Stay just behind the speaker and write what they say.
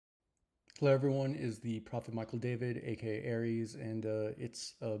Hello, everyone. Is the Prophet Michael David, aka Aries, and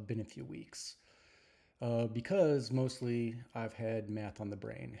it's been a few weeks. Because mostly I've had math on the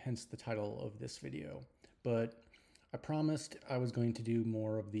brain, hence the title of this video. But I promised I was going to do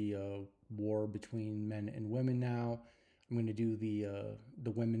more of the war between men and women now. I'm going to do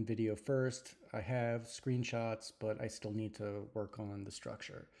the women video first. I have screenshots, but I still need to work on the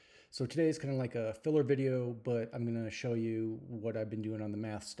structure. So today is kind of like a filler video, but I'm going to show you what I've been doing on the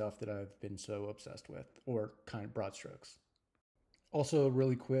math stuff that I've been so obsessed with, or kind of broad strokes. Also,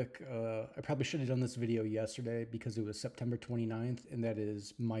 really quick, I probably should have done this video yesterday because it was September 29th, and that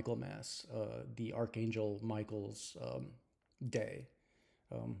is Michaelmas, the Archangel Michael's day,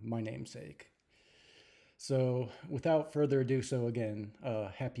 my namesake. So, without further ado, so again,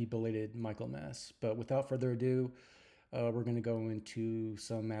 happy belated Michaelmas. But without further ado, we're going to go into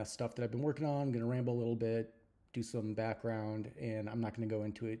some math stuff that I've been working on. I'm going to ramble a little bit, do some background, and I'm not going to go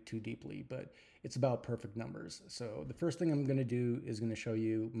into it too deeply, but it's about perfect numbers. So the first thing I'm going to do is going to show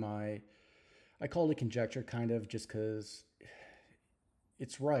you I call it a conjecture kind of just because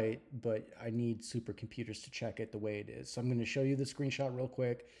it's right, but I need supercomputers to check it the way it is. So I'm going to show you the screenshot real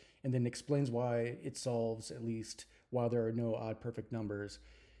quick and then explains why it solves at least while there are no odd perfect numbers.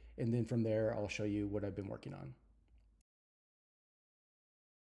 And then from there, I'll show you what I've been working on.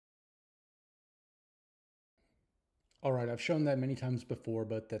 All right, I've shown that many times before,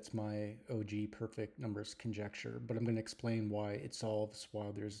 but that's my OG perfect numbers conjecture. But I'm going to explain why it solves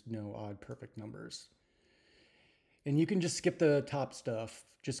while there's no odd perfect numbers. And you can just skip the top stuff.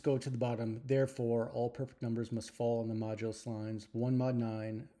 Just go to the bottom. Therefore, all perfect numbers must fall on the modulus lines 1 mod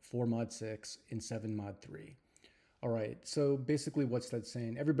 9, 4 mod 6, and 7 mod 3. All right, so basically what's that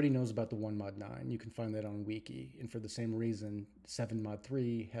saying? Everybody knows about the 1 mod 9. You can find that on Wiki. And for the same reason, 7 mod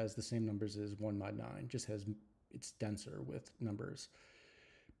 3 has the same numbers as 1 mod 9, just has it's denser with numbers.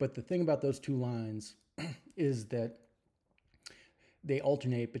 But the thing about those two lines is that they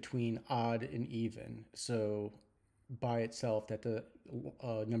alternate between odd and even. So by itself, that the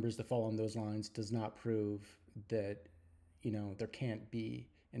numbers that fall on those lines does not prove that there can't be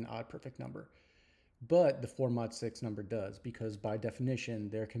an odd perfect number. But the 4 mod 6 number does, because by definition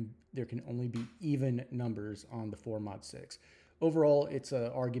there can only be even numbers on the 4 mod 6. Overall, it's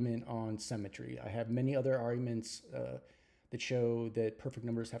an argument on symmetry. I have many other arguments that show that perfect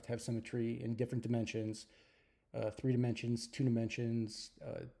numbers have to have symmetry in different dimensions, 3 dimensions, 2 dimensions.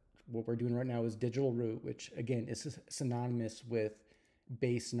 What we're doing right now is digital root, which again is synonymous with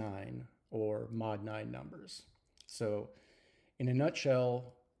base 9 or mod 9 numbers. So in a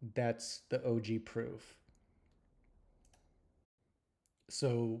nutshell, that's the OG proof.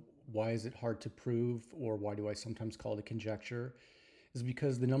 So why is it hard to prove, or why do I sometimes call it a conjecture? Is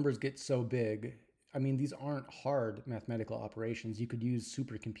because the numbers get so big. I mean, these aren't hard mathematical operations. You could use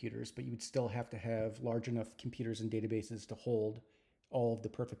supercomputers, but you would still have to have large enough computers and databases to hold all of the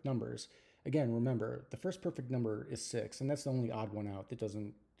perfect numbers. Again, remember, the first perfect number is 6, and that's the only odd one out that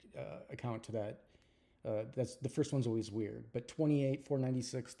doesn't account to that. That's the first one's always weird. But 28,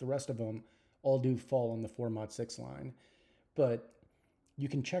 496, the rest of them all do fall on the 4 mod 6 line. But you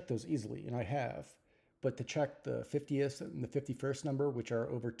can check those easily, and I have. But to check the 50th and the 51st number, which are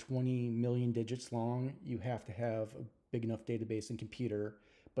over 20 million digits long, you have to have a big enough database and computer.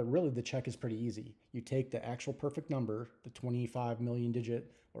 But really, the check is pretty easy. You take the actual perfect number, the 25 million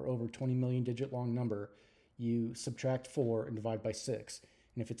digit or over 20 million digit long number, you subtract 4 and divide by 6.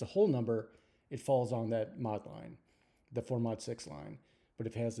 And if it's a whole number, it falls on that mod line, the 4 mod 6 line. But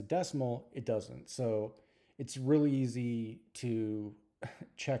if it has a decimal, it doesn't. So it's really easy to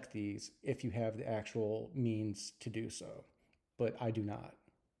check these if you have the actual means to do so, but I do not.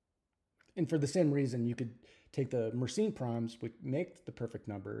 And for the same reason, you could take the Mersenne primes, which make the perfect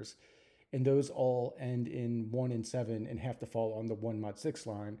numbers, and those all end in 1 and 7 and have to fall on the 1 mod 6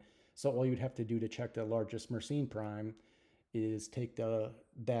 line. So all you'd have to do to check the largest Mersenne prime is take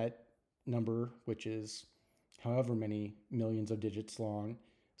that number, which is however many millions of digits long,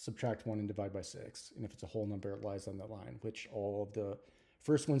 subtract 1 and divide by 6. And if it's a whole number, it lies on that line, which all of the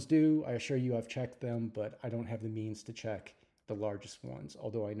first ones do. I assure you I've checked them, but I don't have the means to check the largest ones,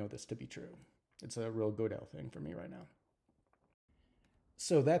 although I know this to be true. It's a real Godel thing for me right now.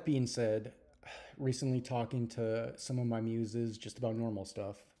 So that being said, recently talking to some of my muses just about normal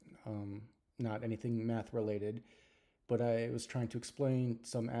stuff, not anything math related, but I was trying to explain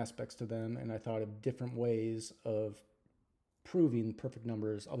some aspects to them, and I thought of different ways of proving perfect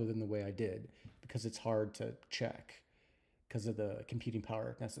numbers other than the way I did, because it's hard to check because of the computing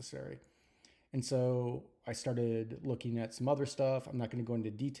power necessary. And so I started looking at some other stuff. I'm not going to go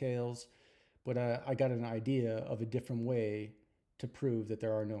into details, but I got an idea of a different way to prove that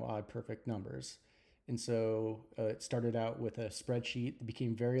there are no odd perfect numbers. And so it started out with a spreadsheet that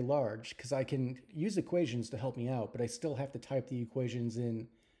became very large because I can use equations to help me out, but I still have to type the equations in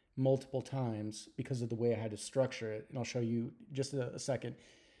multiple times because of the way I had to structure it. And I'll show you just a second.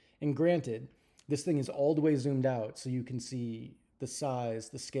 And granted, this thing is all the way zoomed out so you can see the size,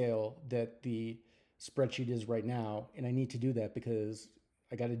 the scale that the spreadsheet is right now. And I need to do that because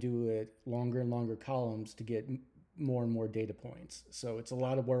I got to do it longer and longer columns to get more and more data points. So it's a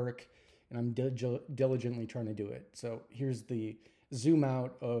lot of work and I'm diligently trying to do it. So here's the zoom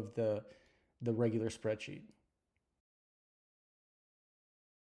out of the regular spreadsheet.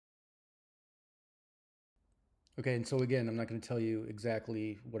 Okay, and so again, I'm not going to tell you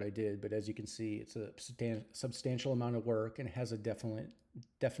exactly what I did, but as you can see, it's a substantial amount of work and it has a definite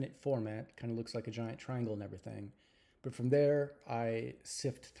format. Kind of looks like a giant triangle and everything. But from there, I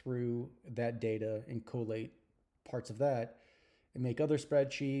sift through that data and collate parts of that and make other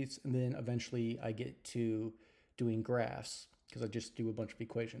spreadsheets, and then eventually I get to doing graphs because I just do a bunch of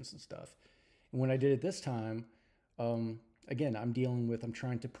equations and stuff. And when I did it this time, again, I'm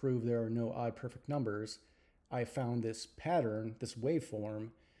trying to prove there are no odd perfect numbers. I found this pattern, this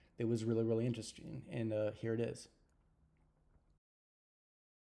waveform, that was really, really interesting. And here it is.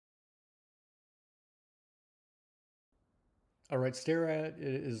 All right, stare at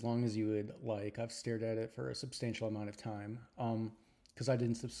it as long as you would like. I've stared at it for a substantial amount of time because I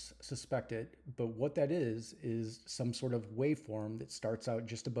didn't suspect it. But what that is some sort of waveform that starts out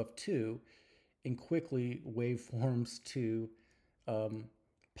just above 2 and quickly waveforms to um,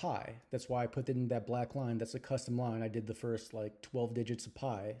 pi. That's why I put in that black line. That's a custom line. I did the first like 12 digits of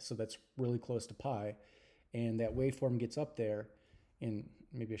pi, so that's really close to pi. And that waveform gets up there, and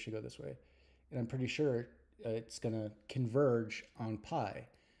maybe I should go this way. And I'm pretty sure it's going to converge on pi,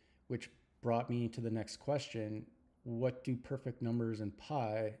 which brought me to the next question. What do perfect numbers and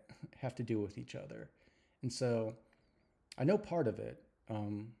pi have to do with each other? And so I know part of it.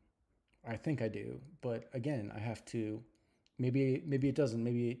 I think I do, but again, I have to. Maybe it doesn't.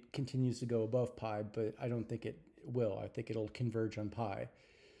 Maybe it continues to go above pi, but I don't think it will. I think it'll converge on pi.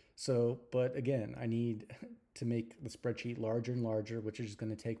 So, but again, I need to make the spreadsheet larger and larger, which is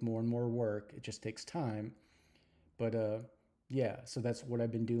going to take more and more work. It just takes time. But yeah, so that's what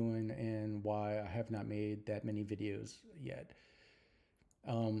I've been doing and why I have not made that many videos yet.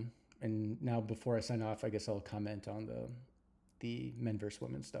 And now before I sign off, I guess I'll comment on the men versus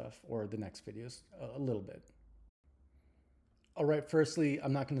women stuff or the next videos a little bit. All right, firstly,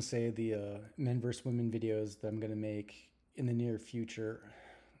 I'm not going to say the men versus women videos that I'm going to make in the near future,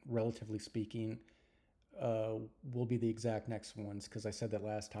 relatively speaking, uh, will be the exact next ones because I said that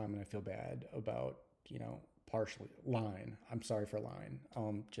last time and I feel bad about, partially lying. I'm sorry for lying.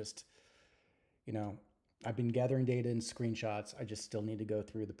 Just, you know, I've been gathering data and screenshots. I just still need to go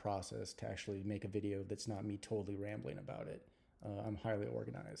through the process to actually make a video that's not me totally rambling about it. I'm highly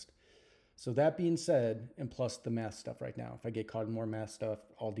organized. So that being said, and plus the math stuff right now, if I get caught in more math stuff,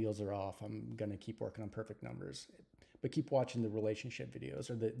 all deals are off. I'm going to keep working on perfect numbers. But keep watching the relationship videos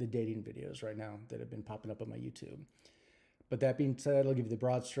or the dating videos right now that have been popping up on my YouTube. But that being said, I'll give you the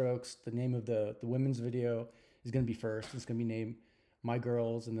broad strokes. The name of the women's video is going to be first. It's going to be named My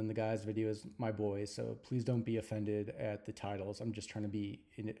Girls, and then the guys' video is My Boys. So please don't be offended at the titles. I'm just trying to be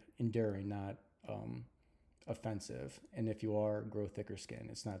endearing, not offensive. And if you are, grow thicker skin.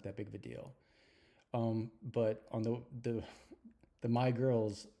 It's not that big of a deal. But on the My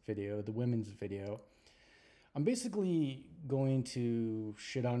Girls video, the women's video, I'm basically going to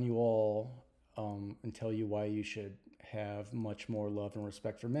shit on you all and tell you why you should have much more love and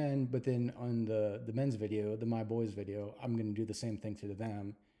respect for men. But then on the men's video, the My Boys video, I'm going to do the same thing to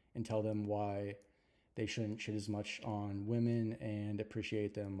them and tell them why they shouldn't shit as much on women and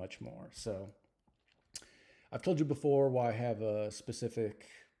appreciate them much more. So I've told you before why I have a specific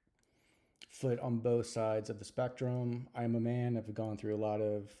foot on both sides of the spectrum. I'm a man. I've gone through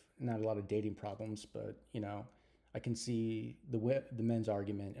not a lot of dating problems, but I can see the men's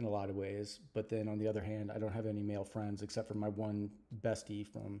argument in a lot of ways. But then on the other hand, I don't have any male friends except for my one bestie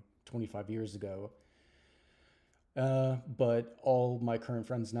from 25 years ago. But all my current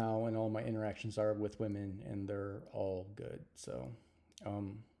friends now and all my interactions are with women, and they're all good. So,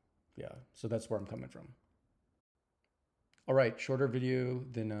 yeah, so that's where I'm coming from. All right, shorter video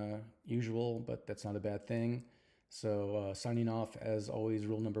than usual, but that's not a bad thing. So signing off, as always,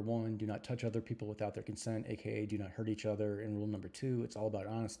 rule number 1, do not touch other people without their consent, aka do not hurt each other. And rule number 2, it's all about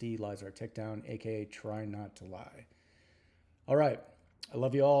honesty, lies are a tick down, aka try not to lie. All right, I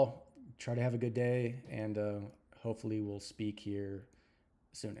love you all. Try to have a good day, and hopefully we'll speak here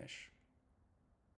soonish.